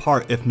on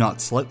par if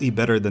not slightly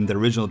better than the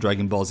original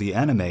Dragon Ball Z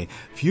anime,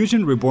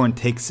 Fusion Reborn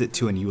takes it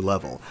to a new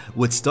level,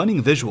 with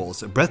stunning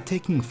visuals,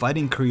 breathtaking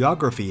fighting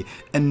choreography,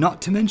 and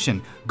not to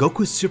mention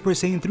Goku's Super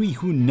Saiyan 3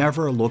 who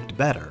never looked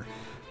better.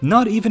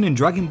 Not even in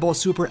Dragon Ball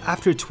Super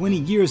after 20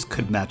 years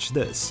could match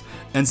this.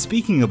 And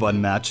speaking of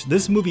unmatched,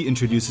 this movie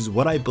introduces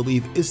what I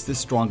believe is the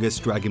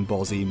strongest Dragon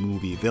Ball Z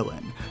movie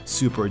villain,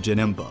 Super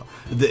Janemba,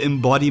 the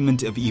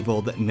embodiment of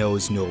evil that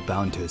knows no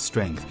bound to his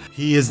strength.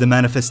 He is the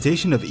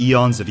manifestation of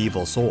eons of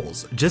evil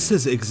souls, just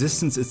as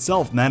existence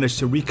itself managed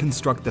to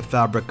reconstruct the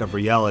fabric of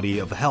reality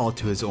of hell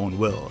to his own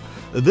will.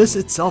 This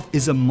itself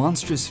is a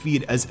monstrous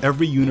feat, as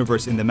every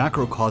universe in the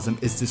macrocosm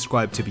is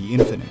described to be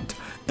infinite,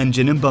 and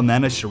Janemba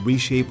managed to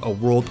reshape a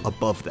world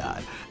above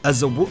that, as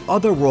the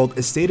other world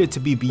is stated to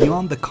be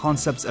beyond the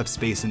concepts of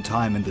space and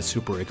time in the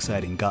super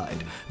exciting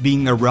guide,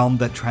 being a realm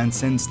that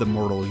transcends the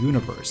mortal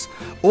universe.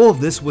 All of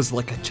this was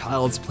like a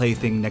child's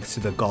plaything next to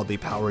the godly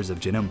powers of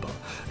Janemba.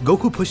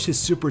 Goku pushed his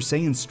Super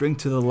Saiyan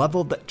strength to the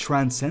level that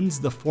transcends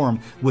the form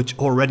which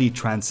already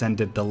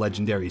transcended the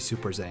legendary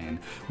Super Saiyan,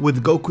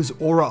 with Goku's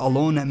aura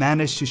alone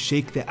managed to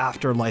shake the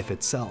afterlife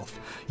itself.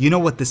 You know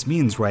what this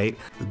means, right?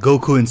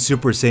 Goku in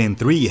Super Saiyan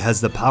 3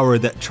 has the power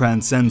that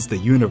transcends the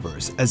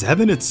universe, as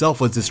heaven itself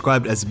was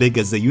described as big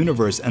as the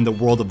universe, and the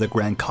world of the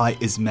Grand Kai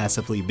is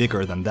massively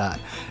bigger than that,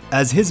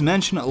 as his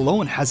mansion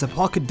alone has a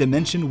pocket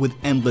dimension with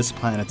endless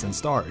planets and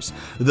stars.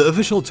 The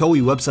official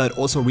Toei website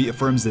also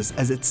reaffirms this,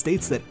 as it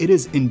states that it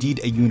is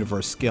indeed a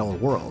universe-scale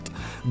world.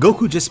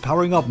 Goku just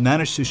powering up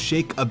managed to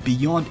shake a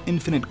beyond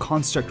infinite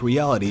construct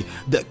reality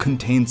that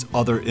contains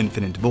other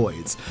infinite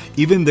voids.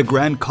 Even the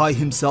Grand Kai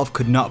himself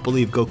could not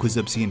believe Goku's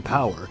obscene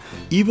power.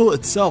 Evil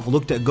itself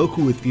looked at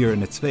Goku with fear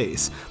in its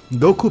face.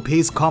 Goku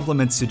pays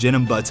compliments to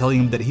Janemba,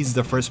 telling him that he's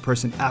the first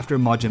person after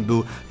Majin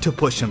Buu to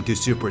push him to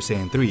Super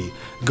Saiyan 3.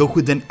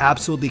 Goku then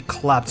absolutely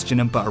claps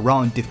Janemba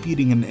around,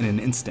 defeating him in an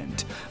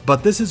instant.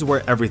 But this is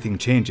where everything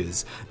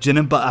changes.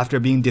 Janemba, after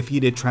being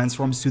defeated,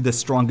 transforms to the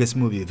strongest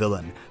movie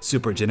villain,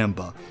 Super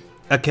Janemba,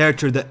 a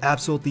character that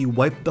absolutely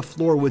wiped the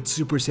floor with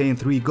Super Saiyan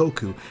 3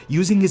 Goku,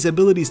 using his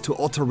abilities to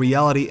alter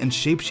reality and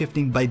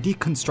shapeshifting by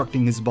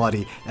deconstructing his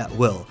body at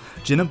will.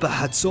 Janemba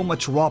had so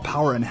much raw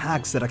power and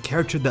hacks that a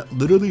character that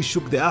literally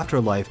shook the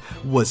afterlife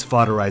was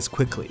fodderized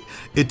quickly.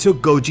 It took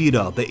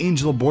Gogeta, the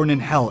angel born in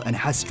hell and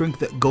has strength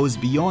that goes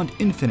beyond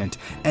infinite,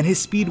 and his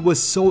speed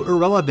was so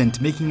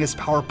irrelevant, making his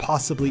power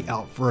possibly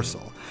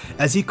outversal.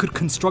 as he could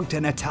construct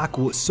an attack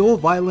so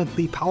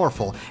violently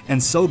powerful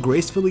and so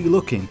gracefully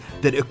looking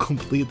that it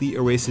completely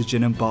erases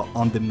Janemba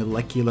on the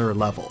molecular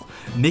level,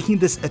 making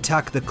this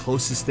attack the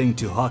closest thing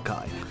to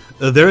Hawkeye.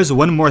 There is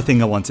one more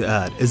thing I want to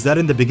add, is that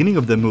in the beginning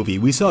of the movie,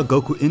 we saw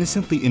Goku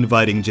innocently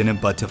inviting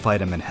Janemba to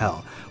fight him in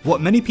hell. What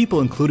many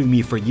people, including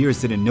me for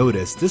years, didn't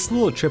notice, this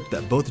little trip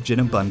that both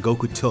Janemba and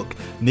Goku took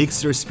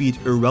makes their speed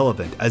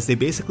irrelevant, as they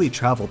basically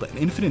traveled an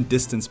infinite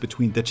distance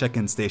between the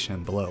check-in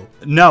station below.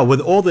 Now,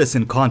 with all this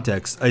in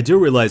context, I do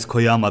realize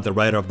Koyama, the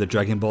writer of the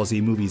Dragon Ball Z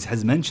movies,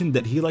 has mentioned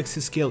that he likes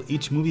to scale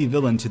each movie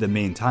villain to the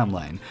main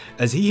timeline,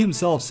 as he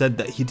himself said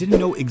that he didn't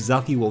know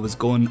exactly what was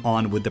going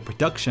on with the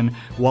production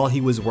while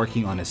he was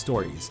working on his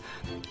stories.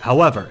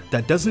 However,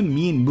 that doesn't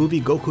mean movie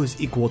Goku is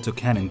equal to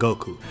canon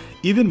Goku.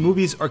 Even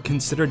movies are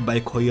considered by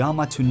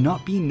Koyama to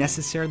not be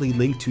necessarily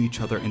linked to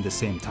each other in the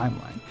same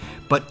timeline.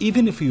 But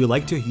even if you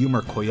like to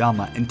humor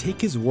Koyama and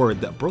take his word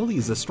that Broly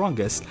is the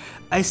strongest,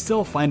 I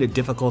still find it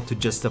difficult to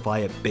justify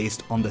it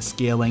based on the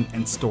scaling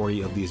and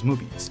story of these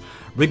movies.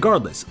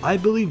 Regardless, I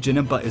believe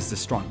Janemba is the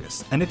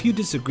strongest, and if you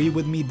disagree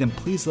with me, then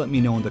please let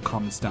me know in the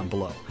comments down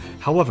below.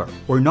 However,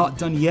 we're not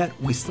done yet,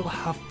 we still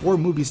have 4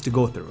 movies to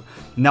go through.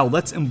 Now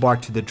let's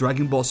embark to the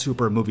Dragon Ball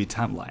Super movie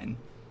timeline.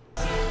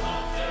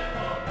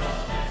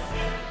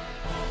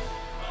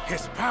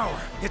 His power,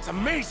 it's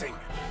amazing!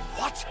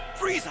 What?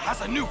 Frieza has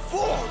a new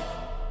form!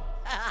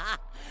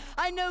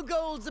 I know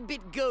gold's a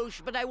bit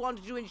gauche, but I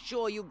wanted to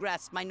ensure you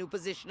grasp my new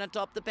position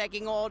atop the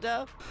pecking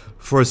order.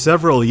 For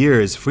several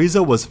years,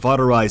 Frieza was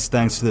fodderized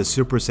thanks to the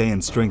Super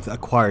Saiyan strength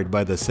acquired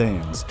by the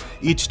Saiyans.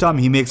 Each time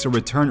he makes a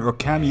return or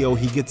cameo,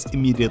 he gets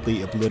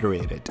immediately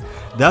obliterated.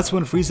 That's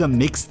when Frieza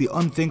makes the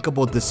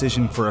unthinkable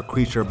decision for a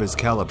creature of his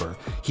caliber.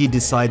 He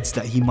decides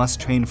that he must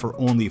train for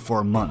only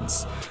 4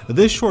 months.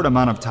 This short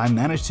amount of time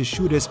managed to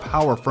shoot his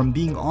power from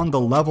being on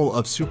the level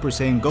of Super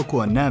Saiyan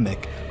Goku and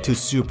Namek to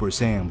Super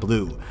Saiyan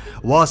Blue.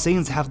 While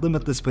Saiyans have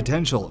limitless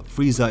potential,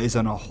 Frieza is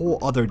on a whole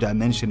other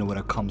dimension when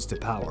it comes to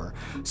power.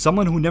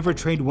 Someone who never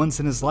trained once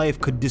in his life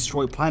could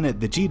destroy planet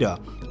Vegeta,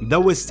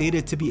 though is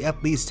stated to be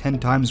at least 10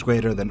 times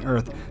greater than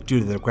Earth due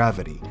to their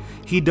gravity.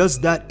 He does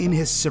that in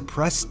his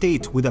suppressed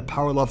state with a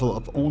power level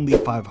of only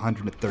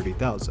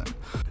 530,000.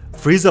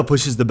 Frieza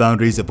pushes the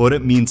boundaries of what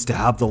it means to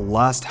have the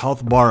last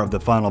health bar of the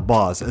final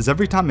boss, as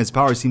every time his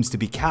power seems to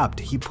be capped,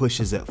 he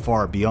pushes it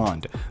far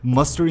beyond,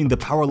 mustering the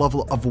power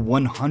level of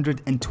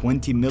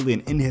 120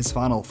 million in his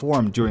final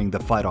form during the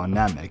fight on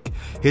Namek.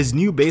 His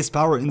new base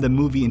power in the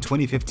movie in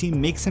 2015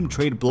 makes him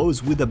trade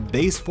blows with a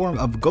base form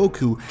of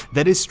Goku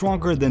that is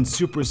stronger than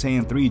Super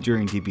Saiyan 3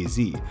 during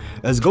DBZ,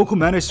 as Goku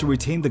managed to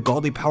retain the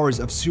godly powers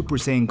of Super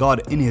Saiyan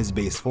God in his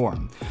base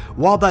form.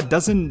 While that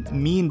doesn't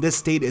mean this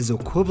state is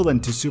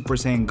equivalent to Super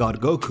Saiyan God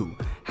Goku,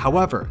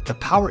 however, the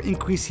power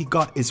increase he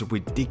got is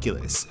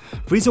ridiculous.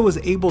 Frieza was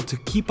able to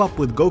keep up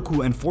with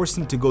Goku and force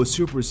him to go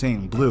Super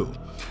Saiyan Blue.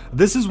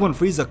 This is when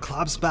Frieza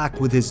claps back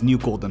with his new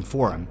golden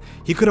form.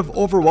 He could have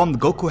overwhelmed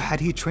Goku had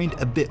he trained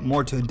a bit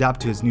more to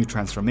adapt to his new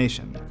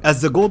transformation, as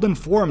the golden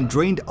form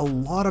drained a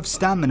lot of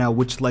stamina,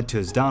 which led to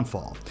his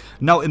downfall.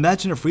 Now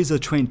imagine if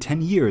Frieza trained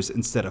 10 years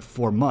instead of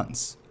 4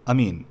 months. I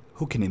mean,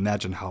 who can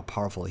imagine how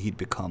powerful he'd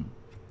become?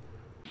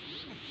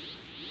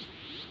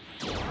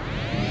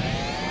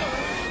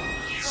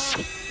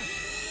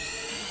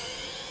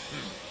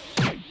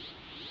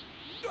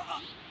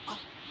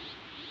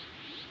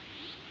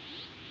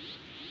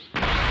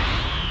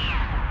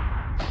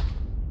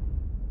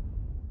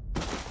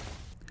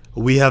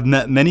 We have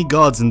met many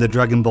gods in the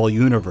Dragon Ball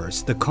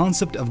universe. The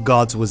concept of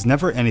gods was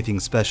never anything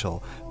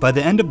special. By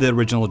the end of the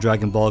original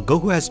Dragon Ball,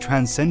 Goku has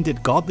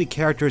transcended godly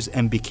characters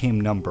and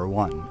became number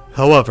 1.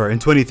 However, in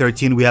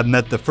 2013 we have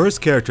met the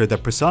first character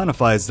that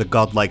personifies the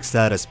godlike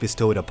status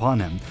bestowed upon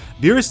him.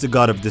 Beerus, the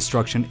god of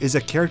destruction, is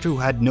a character who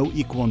had no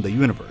equal in the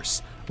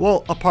universe.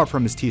 Well, apart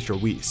from his teacher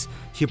Whis.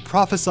 He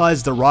prophesied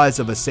the rise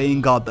of a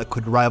Saiyan god that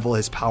could rival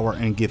his power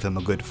and give him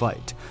a good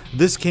fight.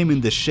 This came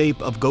in the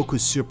shape of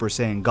Goku's Super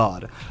Saiyan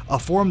God, a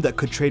form that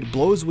could trade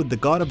blows with the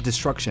god of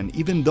destruction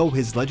even though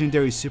his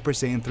legendary Super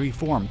Saiyan 3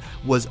 form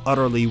was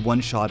utterly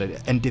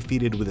one-shotted and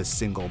defeated with a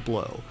single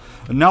blow.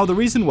 Now the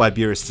reason why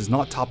Beerus does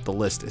not top the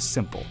list is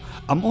simple.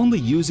 I'm only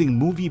using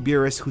movie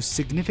Beerus, who's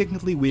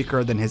significantly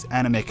weaker than his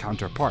anime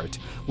counterpart,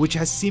 which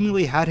has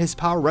seemingly had his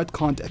power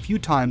retconned a few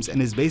times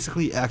and is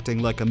basically acting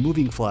like a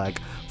moving flag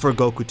for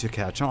Goku to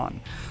catch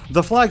on.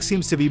 The flag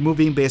seems to be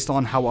moving based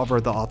on however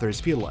the authors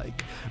feel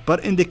like,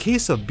 but in the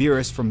case of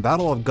Beerus from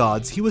Battle of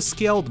Gods, he was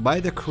scaled by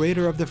the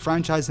creator of the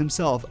franchise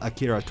himself,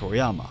 Akira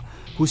Toriyama,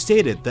 who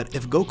stated that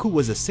if Goku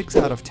was a 6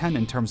 out of 10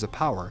 in terms of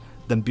power,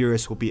 then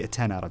Beerus will be a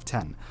 10 out of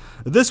 10.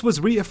 This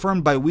was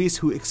reaffirmed by Whis,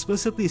 who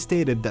explicitly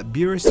stated that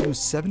Beerus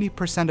used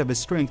 70% of his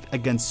strength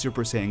against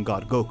Super Saiyan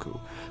God Goku,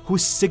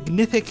 who's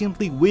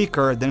significantly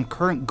weaker than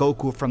current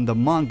Goku from the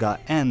manga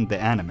and the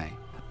anime.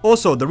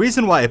 Also, the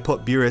reason why I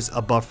put Beerus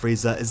above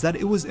Frieza is that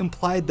it was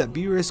implied that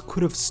Beerus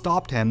could have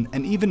stopped him,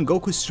 and even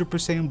Goku's Super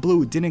Saiyan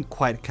Blue didn't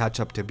quite catch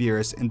up to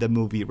Beerus in the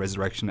movie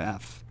Resurrection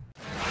F.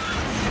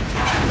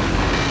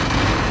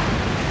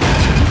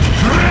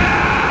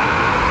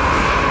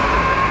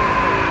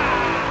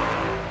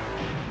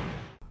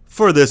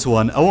 For this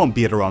one, I won't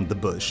beat around the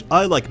bush.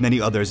 I, like many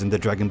others in the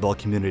Dragon Ball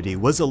community,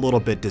 was a little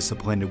bit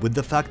disappointed with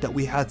the fact that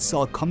we had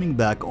Cell coming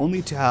back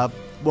only to have,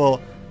 well,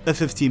 a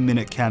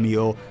 15-minute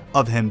cameo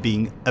of him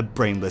being a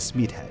brainless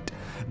meathead.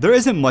 There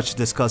isn't much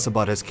discuss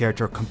about his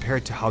character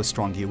compared to how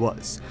strong he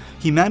was.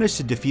 He managed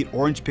to defeat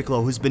Orange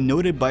Piccolo, who's been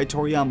noted by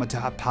Toriyama to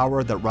have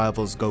power that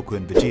rivals Goku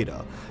and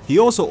Vegeta. He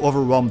also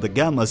overwhelmed the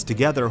Gammas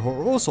together, who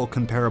are also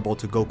comparable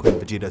to Goku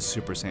and Vegeta's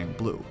Super Saiyan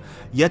Blue.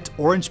 Yet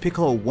Orange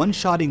Piccolo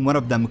one-shotting one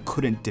of them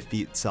couldn't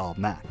defeat Cell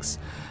Max.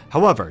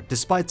 However,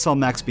 despite Cell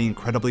Max being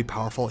incredibly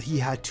powerful, he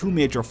had two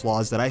major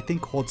flaws that I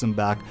think holds him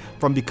back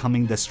from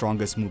becoming the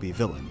strongest movie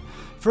villain.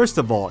 First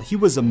of all, he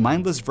was a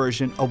mindless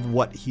version of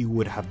what he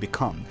would have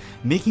become,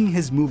 making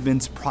his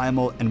movements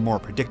primal and more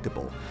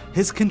predictable.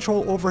 His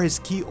control over his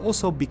ki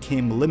also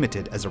became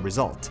limited as a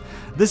result.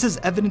 This is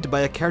evident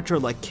by a character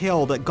like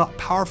Kale that got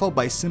powerful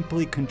by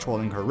simply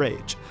controlling her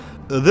rage.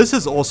 This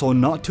is also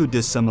not too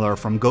dissimilar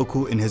from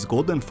Goku in his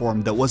golden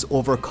form that was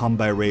overcome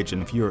by rage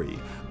and fury,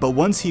 but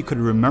once he could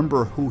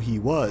remember who he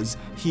was,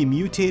 he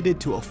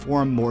mutated to a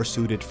form more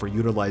suited for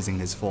utilizing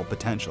his full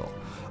potential.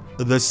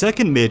 The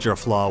second major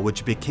flaw,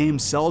 which became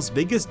Cell's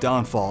biggest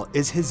downfall,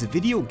 is his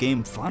video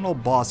game final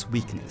boss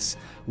weakness,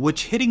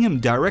 which hitting him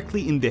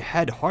directly in the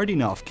head hard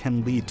enough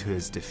can lead to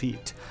his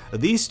defeat.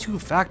 These two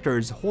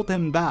factors hold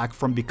him back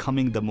from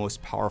becoming the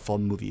most powerful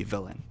movie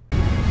villain.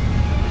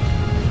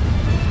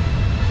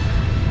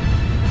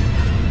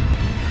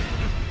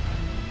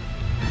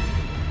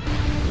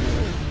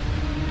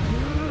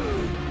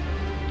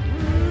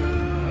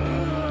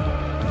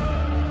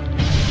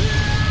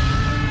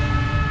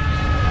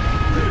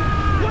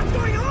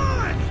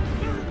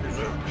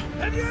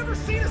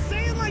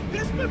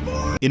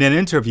 In an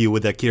interview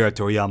with Akira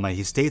Toriyama,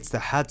 he states that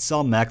had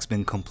Cell Max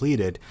been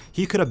completed,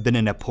 he could have been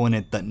an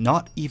opponent that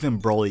not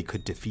even Broly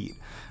could defeat.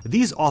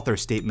 These author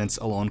statements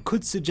alone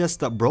could suggest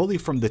that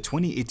Broly from the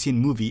 2018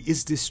 movie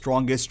is the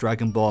strongest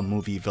Dragon Ball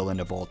movie villain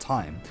of all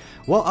time.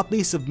 Well, at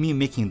least of me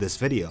making this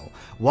video.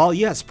 While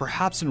yes,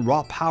 perhaps in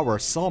raw power,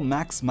 Cell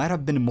Max might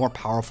have been more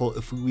powerful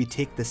if we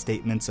take the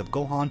statements of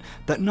Gohan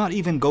that not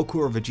even Goku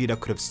or Vegeta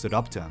could have stood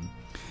up to him.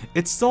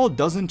 It still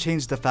doesn't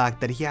change the fact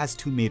that he has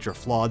two major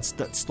flaws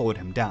that slowed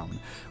him down,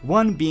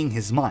 one being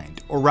his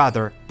mind, or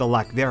rather, the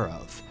lack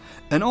thereof,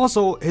 and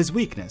also his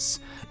weakness.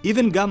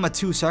 Even Gamma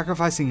 2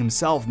 sacrificing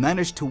himself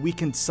managed to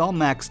weaken Cell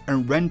Max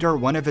and render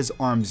one of his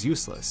arms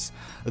useless.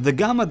 The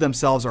Gamma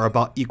themselves are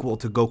about equal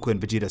to Goku and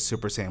Vegeta's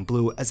Super Saiyan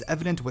Blue, as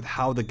evident with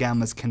how the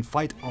Gammas can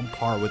fight on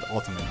par with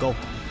Ultimate Gohan,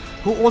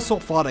 who also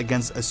fought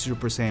against a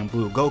Super Saiyan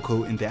Blue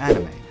Goku in the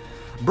anime.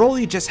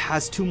 Broly just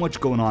has too much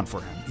going on for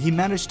him. He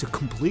managed to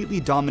completely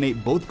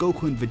dominate both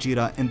Goku and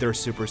Vegeta in their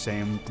Super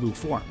Saiyan Blue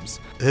forms.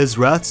 His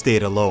Wrath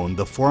State alone,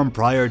 the form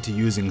prior to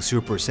using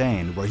Super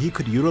Saiyan, where he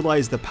could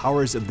utilize the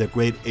powers of the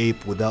Great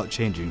Ape without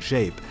changing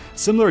shape,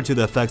 similar to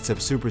the effects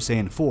of Super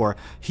Saiyan 4,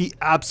 he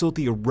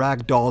absolutely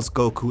ragdolls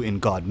Goku in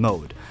God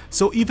mode.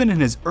 So even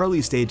in his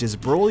early stages,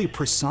 Broly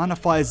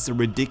personifies the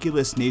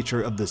ridiculous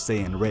nature of the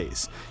Saiyan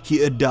race.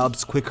 He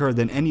adapts quicker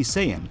than any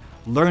Saiyan,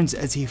 learns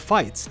as he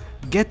fights,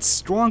 gets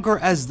stronger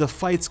as the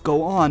fights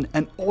go on,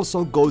 and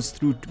also goes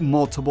through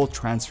multiple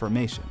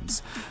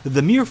transformations.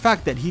 The mere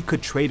fact that he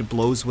could trade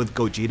blows with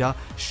Gogeta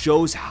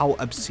shows how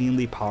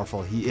obscenely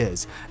powerful he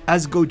is,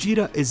 as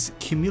Gogeta is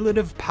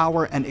cumulative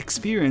power and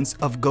experience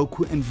of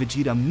Goku and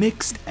Vegeta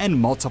mixed and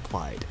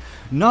multiplied.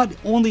 Not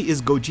only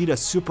is Gogeta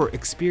super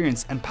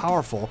experienced and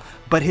powerful,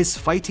 but his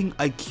fighting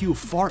IQ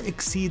far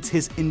exceeds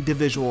his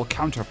individual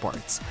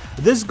counterparts.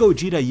 This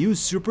Gogeta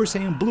used Super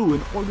Saiyan Blue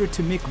in order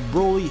to make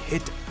Broly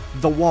hit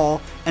the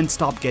wall and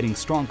stop getting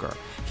stronger.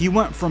 He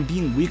went from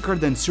being weaker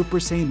than Super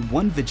Saiyan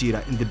 1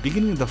 Vegeta in the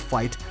beginning of the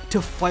fight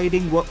to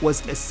fighting what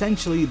was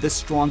essentially the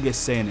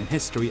strongest Saiyan in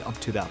history up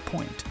to that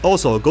point.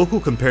 Also,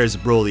 Goku compares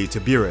Broly to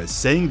Beerus,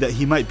 saying that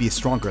he might be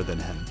stronger than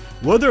him.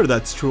 Whether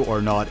that's true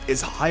or not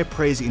is high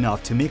praise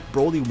enough to make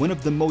Broly one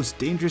of the most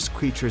dangerous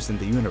creatures in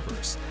the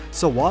universe.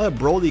 So while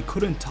Broly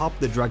couldn't top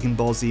the Dragon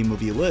Ball Z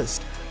movie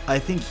list, I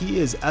think he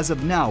is, as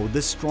of now,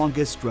 the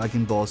strongest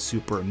Dragon Ball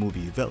Super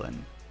movie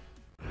villain.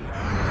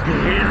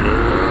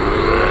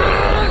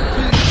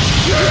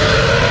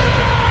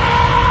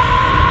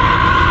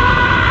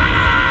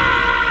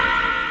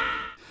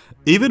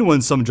 Even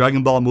when some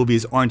Dragon Ball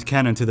movies aren't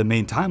canon to the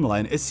main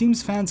timeline, it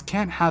seems fans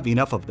can't have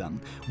enough of them.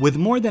 With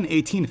more than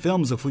 18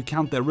 films if we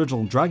count the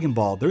original Dragon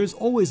Ball, there is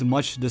always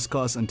much to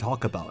discuss and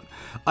talk about.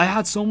 I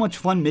had so much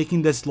fun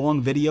making this long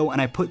video, and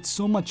I put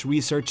so much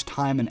research,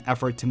 time, and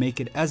effort to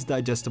make it as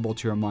digestible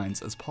to your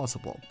minds as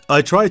possible.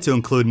 I tried to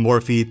include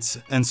more feats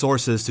and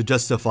sources to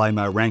justify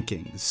my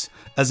rankings.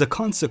 As a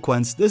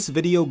consequence, this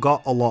video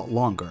got a lot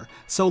longer,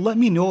 so let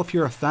me know if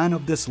you're a fan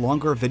of this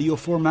longer video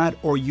format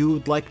or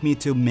you'd like me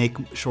to make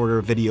shorter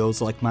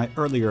videos like my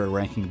earlier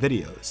ranking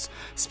videos.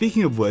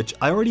 Speaking of which,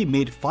 I already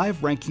made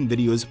 5 ranking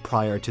videos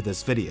prior to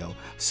this video,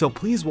 so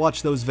please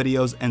watch those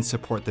videos and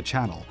support the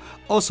channel.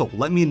 Also,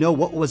 let me know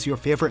what was your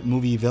favorite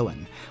movie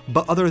villain.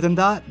 But other than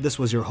that, this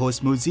was your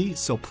host MoodZi,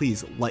 so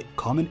please like,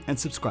 comment, and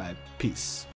subscribe. Peace.